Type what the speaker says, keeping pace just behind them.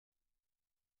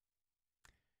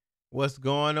What's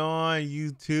going on,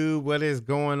 YouTube? What is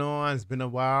going on? It's been a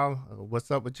while.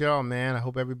 What's up with y'all, man? I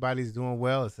hope everybody's doing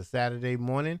well. It's a Saturday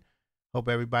morning. Hope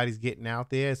everybody's getting out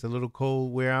there. It's a little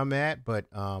cold where I'm at, but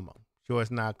I'm sure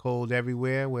it's not cold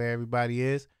everywhere where everybody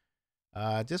is.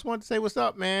 Just want to say what's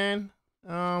up, man.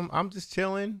 I'm just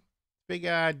chilling.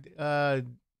 Figure I'd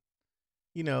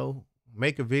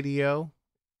make a video.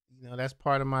 That's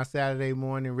part of my Saturday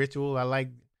morning ritual. I like,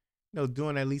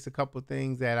 doing at least a couple of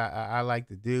things that I like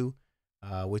to do,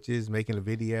 which is making a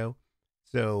video.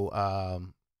 So,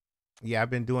 yeah, I've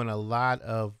been doing a lot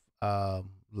of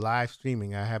live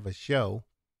streaming. I have a show.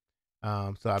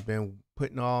 So I've been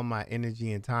putting all my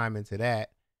energy and time into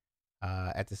that.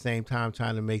 At the same time,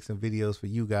 trying to make some videos for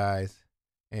you guys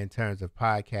in terms of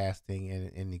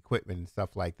podcasting and equipment and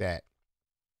stuff like that.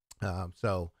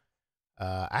 So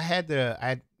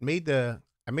I made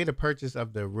a purchase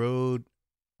of the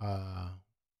uh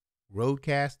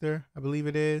Roadcaster, I believe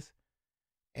it is.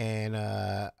 And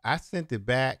I sent it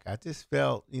back. I just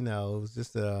felt, it was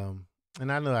just and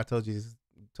I know I told you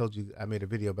I made a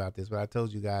video about this, but I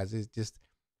told you guys it just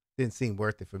didn't seem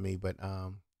worth it for me. But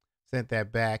sent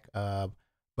that back.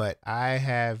 But I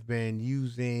have been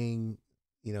using,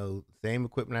 same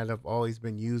equipment that I've always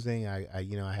been using. I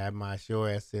have my Shure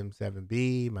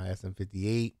SM7B, my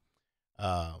SM58.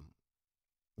 Um,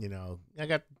 I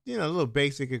got, a little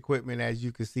basic equipment as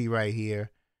you can see right here,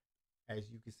 as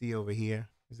you can see over here.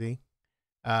 See,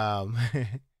 um,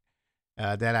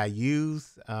 that I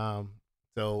use.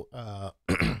 So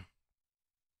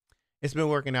it's been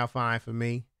working out fine for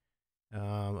me.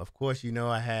 Of course,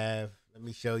 I have. Let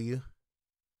me show you.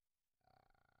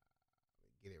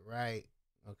 Get it right.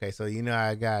 Okay, so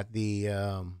I got the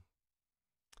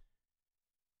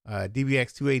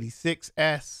DBX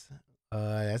 286S.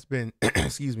 That's been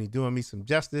excuse me, doing me some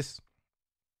justice.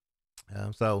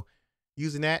 So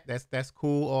using that's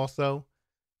cool also.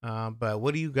 But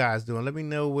what are you guys doing? Let me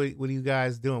know what are you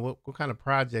guys doing? What kind of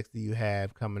projects do you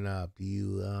have coming up? Do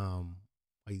you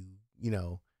are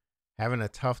you having a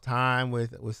tough time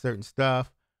with certain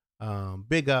stuff?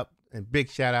 Big up and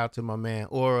big shout out to my man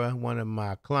Aura, one of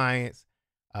my clients.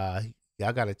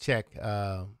 Y'all gotta check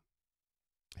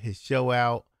his show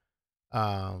out.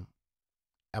 Um,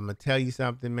 I'm gonna tell you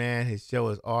something, man. His show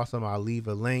is awesome. I'll leave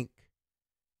a link.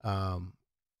 Um,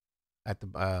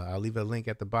 I'll leave a link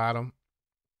at the bottom.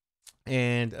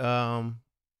 And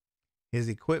his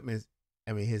equipment,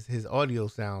 I mean his audio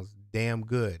sounds damn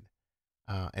good.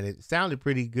 And it sounded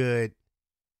pretty good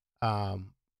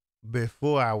um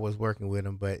before I was working with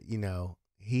him, but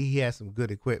he has some good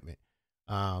equipment.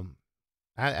 Um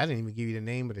I didn't even give you the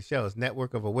name of the show. It's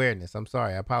Network of Awareness. I'm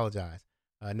sorry, I apologize.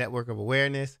 Network of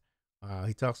Awareness.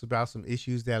 He talks about some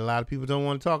issues that a lot of people don't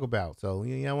want to talk about. So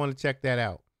I want to check that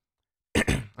out.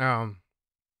 um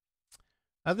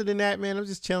Other than that, man, I'm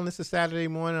just chilling. It's a Saturday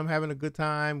morning. I'm having a good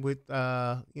time with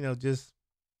just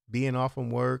being off from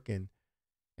work and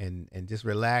just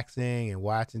relaxing and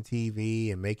watching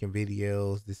TV and making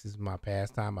videos. This is my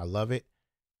pastime. I love it.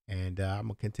 And I'm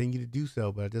gonna continue to do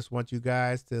so. But I just want you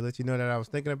guys to let you know that I was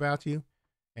thinking about you.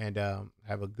 And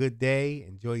have a good day.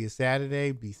 Enjoy your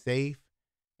Saturday. Be safe.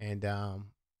 And I'll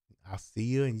see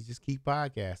you and you just keep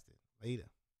podcasting. Later.